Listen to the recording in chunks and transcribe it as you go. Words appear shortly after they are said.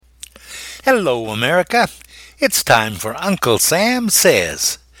Hello, America. It's time for Uncle Sam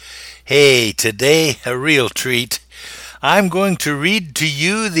Says. Hey, today, a real treat. I'm going to read to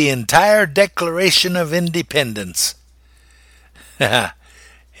you the entire Declaration of Independence.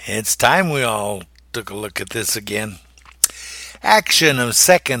 It's time we all took a look at this again. Action of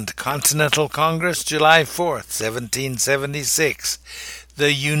Second Continental Congress, July 4th, 1776.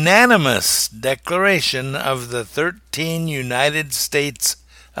 The unanimous declaration of the 13 United States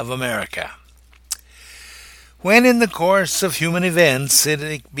of America. When in the course of human events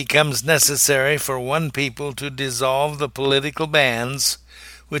it becomes necessary for one people to dissolve the political bands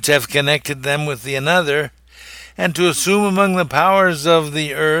which have connected them with the another, and to assume among the powers of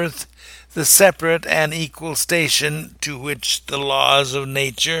the earth the separate and equal station to which the laws of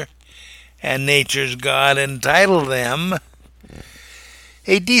nature and nature's God entitle them,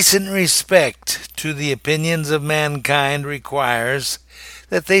 a decent respect to the opinions of mankind requires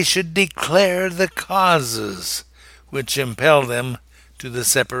that they should declare the causes which impel them to the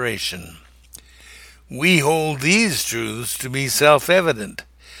separation. We hold these truths to be self-evident,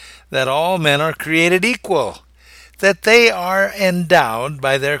 that all men are created equal, that they are endowed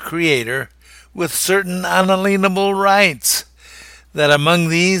by their Creator with certain unalienable rights, that among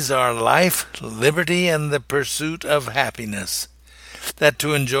these are life, liberty, and the pursuit of happiness, that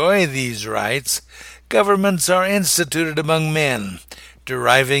to enjoy these rights, governments are instituted among men,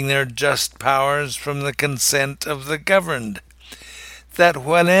 deriving their just powers from the consent of the governed, that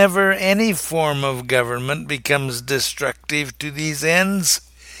whenever any form of government becomes destructive to these ends,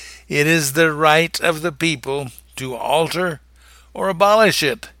 it is the right of the people to alter or abolish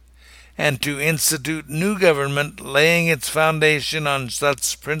it, and to institute new government laying its foundation on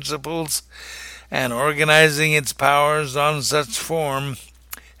such principles and organizing its powers on such form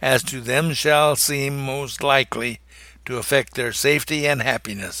as to them shall seem most likely to affect their safety and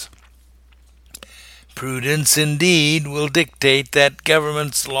happiness. Prudence indeed will dictate that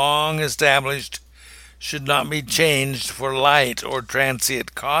governments long established should not be changed for light or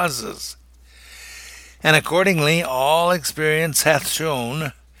transient causes, and accordingly all experience hath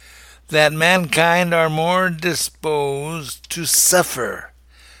shown that mankind are more disposed to suffer,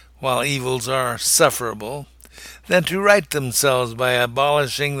 while evils are sufferable, than to right themselves by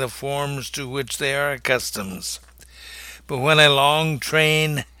abolishing the forms to which they are accustomed. But when a long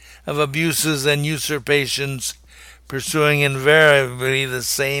train of abuses and usurpations, pursuing invariably the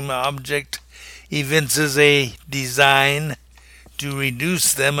same object, evinces a design to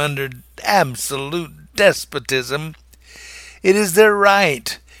reduce them under absolute despotism, it is their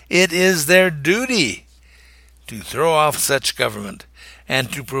right, it is their duty, to throw off such government,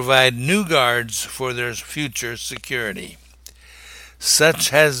 and to provide new guards for their future security. Such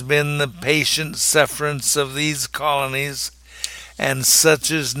has been the patient sufferance of these colonies, and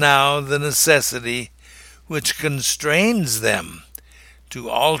such is now the necessity which constrains them to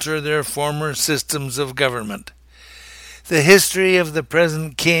alter their former systems of government. The history of the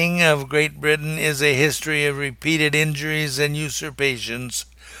present King of Great Britain is a history of repeated injuries and usurpations,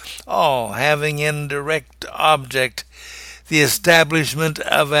 all having in direct object the establishment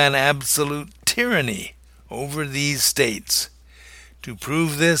of an absolute tyranny over these states. To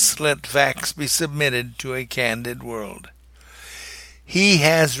prove this, let facts be submitted to a candid world. He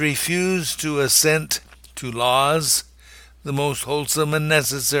has refused to assent to laws the most wholesome and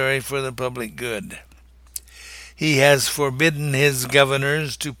necessary for the public good. He has forbidden his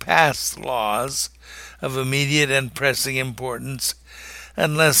governors to pass laws of immediate and pressing importance,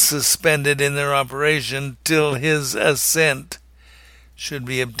 unless suspended in their operation till his assent should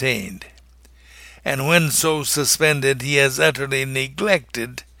be obtained. And when so suspended, he has utterly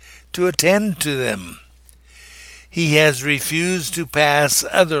neglected to attend to them. He has refused to pass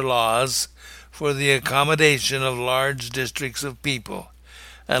other laws for the accommodation of large districts of people,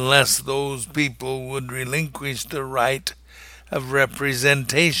 unless those people would relinquish the right of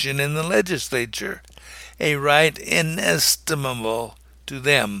representation in the legislature, a right inestimable to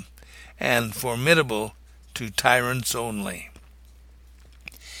them and formidable to tyrants only.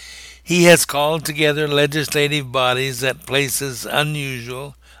 He has called together legislative bodies at places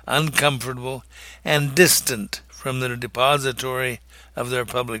unusual, uncomfortable, and distant from the depository of their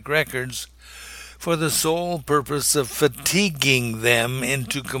public records, for the sole purpose of fatiguing them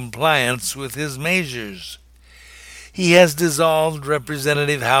into compliance with his measures. He has dissolved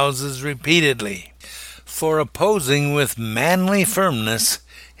representative houses repeatedly, for opposing with manly firmness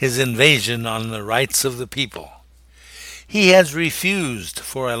his invasion on the rights of the people. He has refused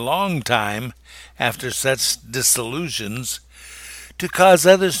for a long time, after such dissolutions, to cause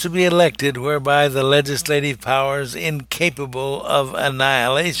others to be elected whereby the legislative powers incapable of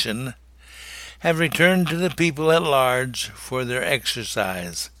annihilation have returned to the people at large for their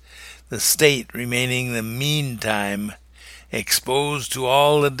exercise, the state remaining the meantime exposed to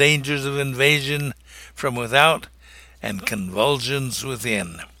all the dangers of invasion from without and convulsions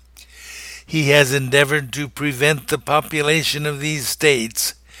within. He has endeavored to prevent the population of these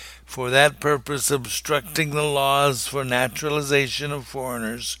states, for that purpose obstructing the laws for naturalization of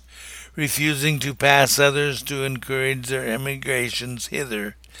foreigners, refusing to pass others to encourage their emigrations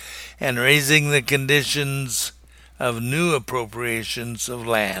hither, and raising the conditions of new appropriations of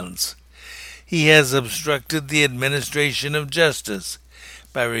lands. He has obstructed the administration of justice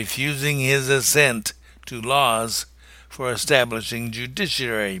by refusing his assent to laws for establishing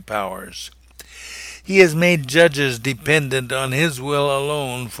judiciary powers. He has made judges dependent on his will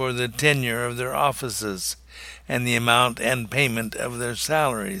alone for the tenure of their offices and the amount and payment of their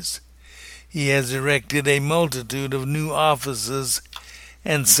salaries. He has erected a multitude of new offices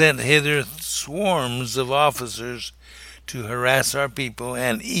and sent hither swarms of officers to harass our people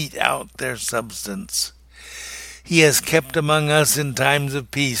and eat out their substance. He has kept among us in times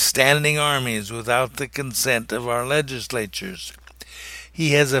of peace standing armies without the consent of our legislatures.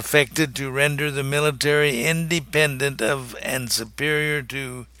 He has affected to render the military independent of and superior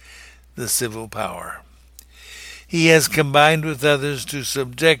to the civil power. He has combined with others to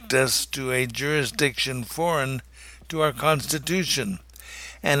subject us to a jurisdiction foreign to our Constitution,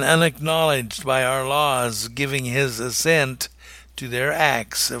 and unacknowledged by our laws, giving his assent to their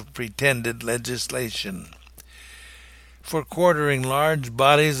acts of pretended legislation. For quartering large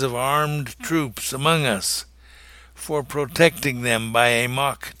bodies of armed troops among us, for protecting them by a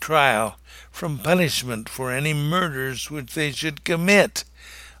mock trial from punishment for any murders which they should commit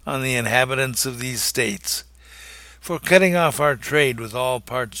on the inhabitants of these states, for cutting off our trade with all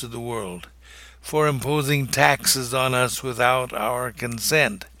parts of the world, for imposing taxes on us without our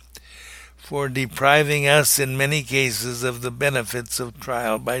consent, for depriving us in many cases of the benefits of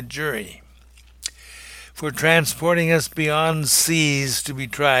trial by jury, for transporting us beyond seas to be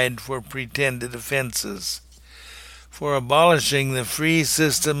tried for pretended offenses, for abolishing the free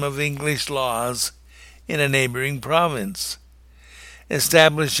system of English laws in a neighboring province,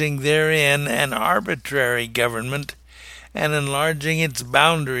 establishing therein an arbitrary government, and enlarging its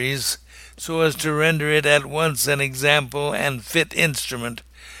boundaries so as to render it at once an example and fit instrument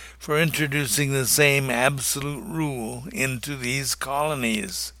for introducing the same absolute rule into these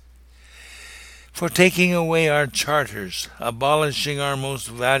colonies, for taking away our charters, abolishing our most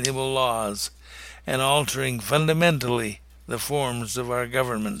valuable laws, and altering fundamentally the forms of our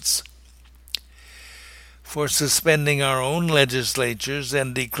governments, for suspending our own legislatures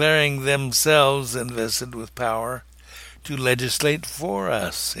and declaring themselves invested with power to legislate for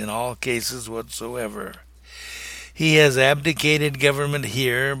us in all cases whatsoever. He has abdicated government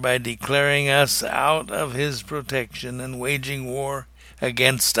here by declaring us out of his protection and waging war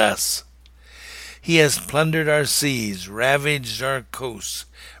against us. He has plundered our seas, ravaged our coasts,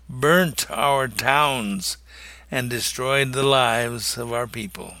 burnt our towns, and destroyed the lives of our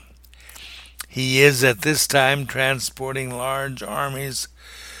people. He is at this time transporting large armies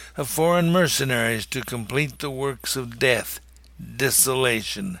of foreign mercenaries to complete the works of death,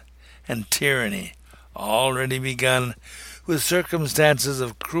 desolation, and tyranny, already begun with circumstances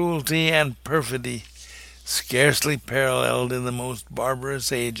of cruelty and perfidy scarcely paralleled in the most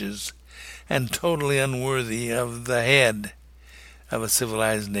barbarous ages, and totally unworthy of the head of a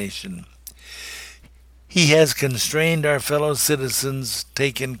civilized nation. He has constrained our fellow citizens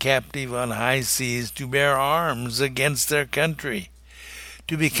taken captive on high seas to bear arms against their country,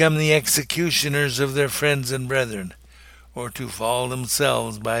 to become the executioners of their friends and brethren, or to fall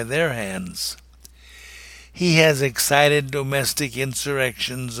themselves by their hands. He has excited domestic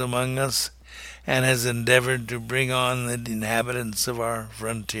insurrections among us, and has endeavored to bring on the inhabitants of our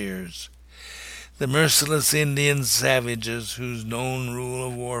frontiers, the merciless Indian savages whose known rule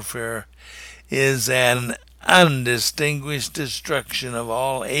of warfare is an undistinguished destruction of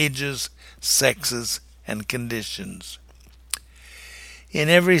all ages, sexes, and conditions. In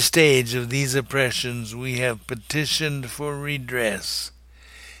every stage of these oppressions we have petitioned for redress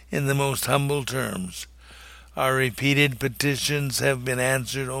in the most humble terms. Our repeated petitions have been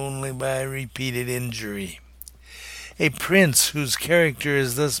answered only by repeated injury. A prince whose character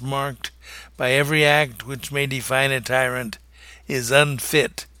is thus marked by every act which may define a tyrant is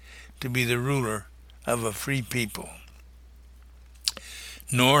unfit to be the ruler of a free people.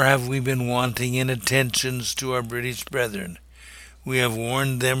 Nor have we been wanting in attentions to our British brethren. We have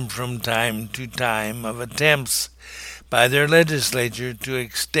warned them from time to time of attempts by their legislature to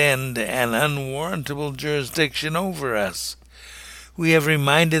extend an unwarrantable jurisdiction over us. We have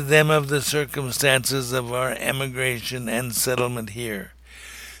reminded them of the circumstances of our emigration and settlement here.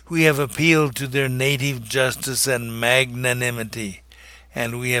 We have appealed to their native justice and magnanimity,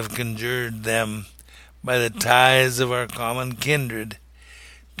 and we have conjured them, by the ties of our common kindred,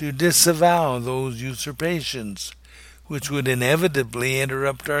 to disavow those usurpations which would inevitably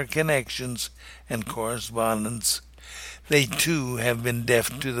interrupt our connections and correspondence. They too have been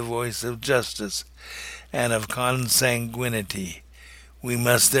deaf to the voice of justice and of consanguinity. We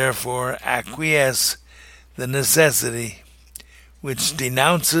must therefore acquiesce the necessity which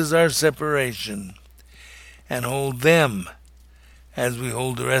denounces our separation, and hold them, as we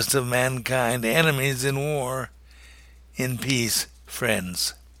hold the rest of mankind, enemies in war, in peace,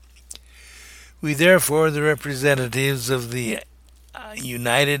 friends. We therefore, the representatives of the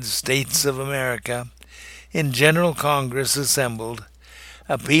United States of America, in General Congress assembled,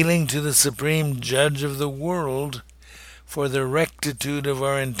 appealing to the Supreme Judge of the world for the rectitude of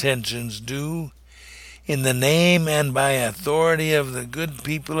our intentions, do, in the name and by authority of the good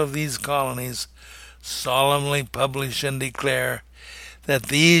people of these colonies, solemnly publish and declare that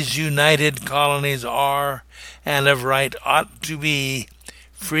these united colonies are, and of right ought to be,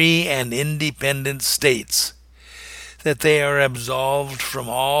 free and independent states, that they are absolved from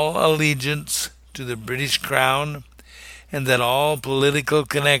all allegiance to the British Crown, and that all political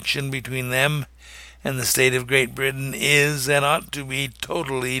connection between them and the state of Great Britain is and ought to be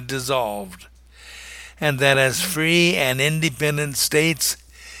totally dissolved, and that as free and independent states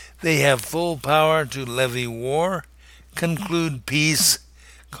they have full power to levy war, conclude peace,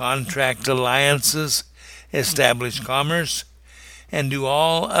 contract alliances, establish commerce, and do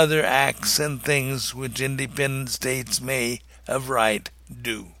all other acts and things which independent states may of right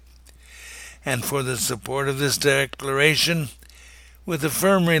do. And for the support of this declaration, with a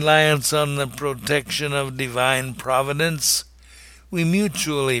firm reliance on the protection of divine providence, we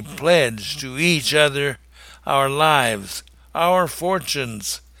mutually pledge to each other our lives, our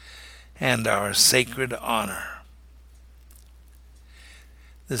fortunes, and our sacred honor.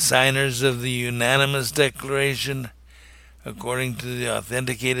 The signers of the unanimous declaration, according to the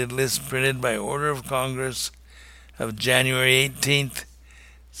authenticated list printed by order of Congress of January 18th,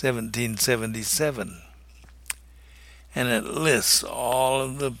 1777, and it lists all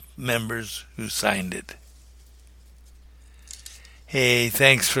of the members who signed it. Hey,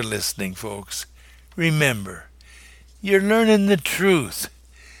 thanks for listening, folks. Remember, you're learning the truth.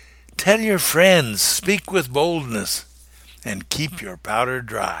 Tell your friends, speak with boldness, and keep your powder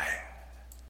dry.